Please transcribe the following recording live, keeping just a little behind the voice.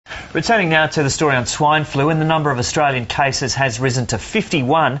Returning now to the story on swine flu, and the number of Australian cases has risen to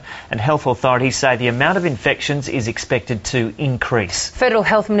 51, and health authorities say the amount of infections is expected to increase. Federal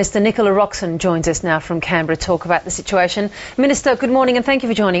Health Minister Nicola Roxon joins us now from Canberra to talk about the situation. Minister, good morning and thank you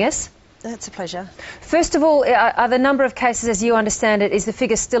for joining us. It's a pleasure. First of all, are the number of cases, as you understand it, is the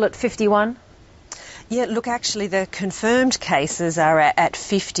figure still at 51? Yeah, look, actually the confirmed cases are at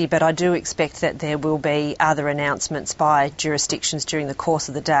 50, but I do expect that there will be other announcements by jurisdictions during the course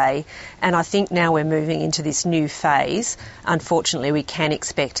of the day. And I think now we're moving into this new phase. Unfortunately, we can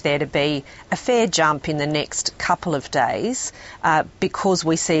expect there to be a fair jump in the next couple of days because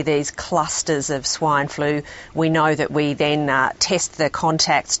we see these clusters of swine flu. We know that we then test the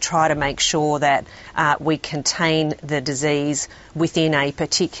contacts, try to make sure that we contain the disease within a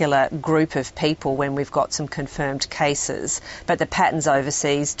particular group of people when we've got some confirmed cases. But the patterns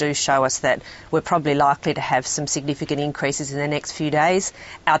overseas do show us that we're probably likely to have some significant increases in the next few days.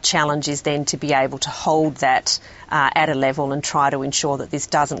 Our challenge is then to be able to hold that at a level and try to ensure that this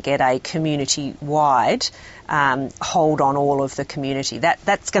doesn't get a community-wide hold on all of the community.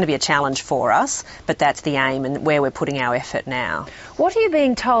 That's going to be a challenge for us, but that's the aim and where we're putting our effort now. What are you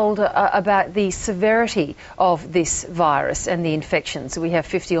being told about the severity of this virus and the infections? We have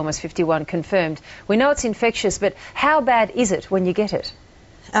 50, almost 51 confirmed. We know it's infectious, but how bad is it when you get it?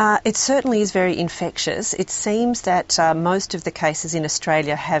 It certainly is very infectious. It seems that most of the cases in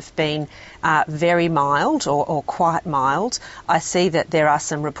Australia have been very mild or quite mild. I see that there are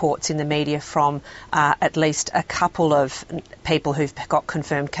some reports in the media from at least a couple of people who've got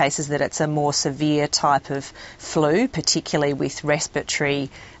confirmed cases that it's a more severe type of flu, particularly with respiratory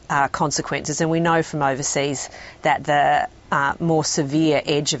consequences. And we know from overseas that the more severe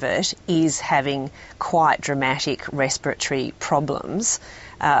edge of it is having quite dramatic respiratory problems.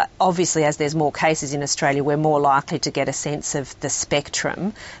 Obviously, as there's more cases in Australia, we're more likely to get a sense of the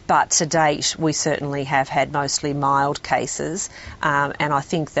spectrum. But to date, we certainly have had mostly mild cases. And I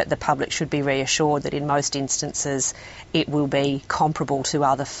think that the public should be reassured that in most instances it will be comparable to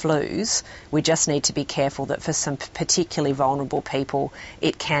other flus. We just need to be careful that for some particularly vulnerable people,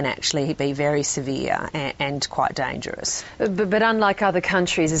 it can actually be very severe and quite dangerous. But unlike other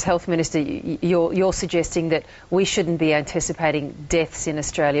countries, as Health Minister, you're suggesting that we shouldn't be anticipating deaths in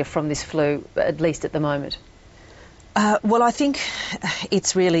Australia from this flu, at least at the moment. Well, I think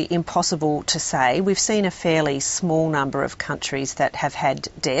it's really impossible to say. We've seen a fairly small number of countries that have had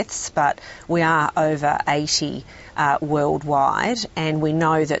deaths, but we are over 80 worldwide, and we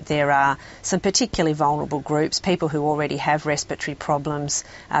know that there are some particularly vulnerable groups, people who already have respiratory problems,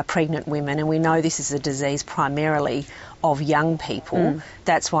 pregnant women, and we know this is a disease primarily of young people.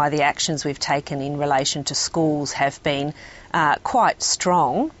 That's why the actions we've taken in relation to schools have been quite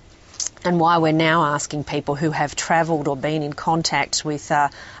strong, and why we're now asking people who have travelled or been in contact with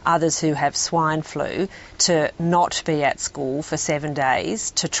others who have swine flu to not be at school for 7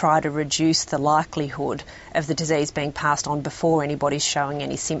 days to try to reduce the likelihood of the disease being passed on before anybody's showing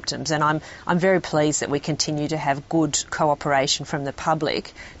any symptoms. And I'm very pleased that we continue to have good cooperation from the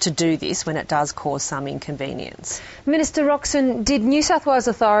public to do this when it does cause some inconvenience. Minister Roxon, did New South Wales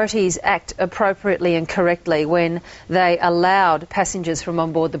authorities act appropriately and correctly when they allowed passengers from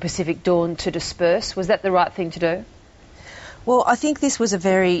on board the Pacific Dawn to disperse? Was that the right thing to do? Well, I think this was a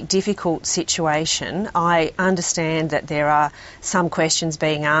very difficult situation. I understand that there are some questions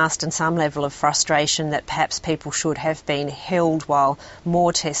being asked and some level of frustration that perhaps people should have been held while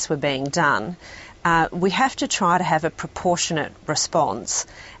more tests were being done. We have to try to have a proportionate response,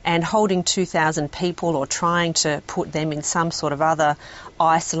 and holding 2,000 people or trying to put them in some sort of other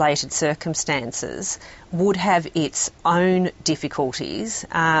isolated circumstances would have its own difficulties.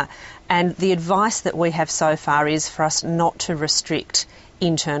 And the advice that we have so far is for us not to restrict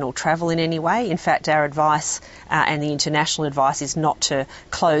internal travel in any way. In fact, our advice and the international advice is not to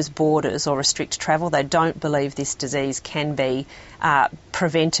close borders or restrict travel. They don't believe this disease can be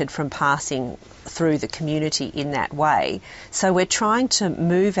prevented from passing through the community in that way. So we're trying to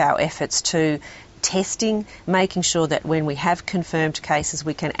move our efforts to testing, making sure that when we have confirmed cases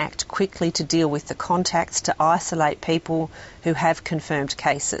we can act quickly to deal with the contacts, to isolate people who have confirmed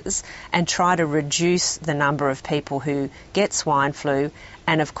cases and try to reduce the number of people who get swine flu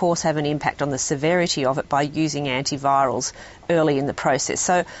and of course have an impact on the severity of it by using antivirals early in the process.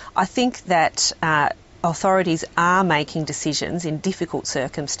 So I think that authorities are making decisions in difficult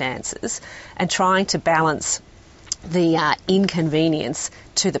circumstances and trying to balance the inconvenience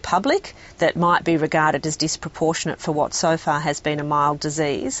to the public that might be regarded as disproportionate for what so far has been a mild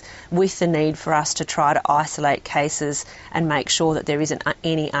disease, with the need for us to try to isolate cases and make sure that there isn't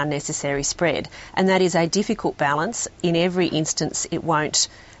any unnecessary spread. And that is a difficult balance. In every instance it won't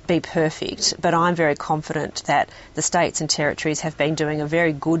be perfect, but I'm very confident that the states and territories have been doing a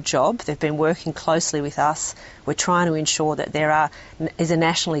very good job. They've been working closely with us. We're trying to ensure that there is a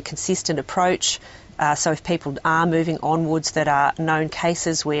nationally consistent approach. So if people are moving onwards that are known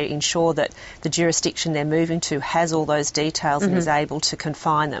cases, we ensure that the jurisdiction they're moving to has all those details and is able to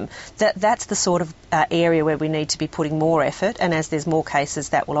confine them. That's the sort of area where we need to be putting more effort, and as there's more cases,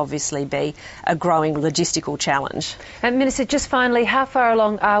 that will obviously be a growing logistical challenge. And Minister, just finally, how far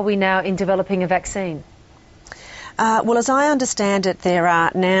along are we now in developing a vaccine? Well, as I understand it, there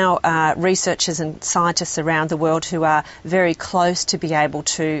are now researchers and scientists around the world who are very close to be able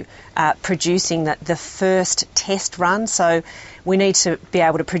to producing the first test run. So we need to be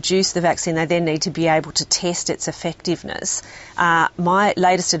able to produce the vaccine. They then need to be able to test its effectiveness. My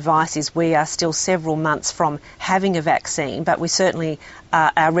latest advice is we are still several months from having a vaccine, but we certainly,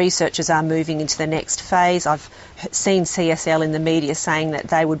 our researchers are moving into the next phase. I've seen CSL in the media saying that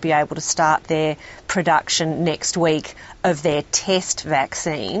they would be able to start their production next week of their test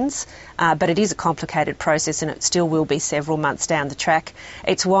vaccines, but it is a complicated process and it still will be several months down the track.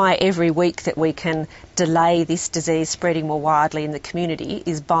 It's why every week that we can delay this disease spreading more widely in the community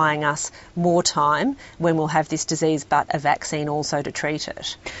is buying us more time when we'll have this disease but a vaccine also to treat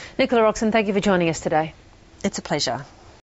it. Nicola Roxon, thank you for joining us today. It's a pleasure.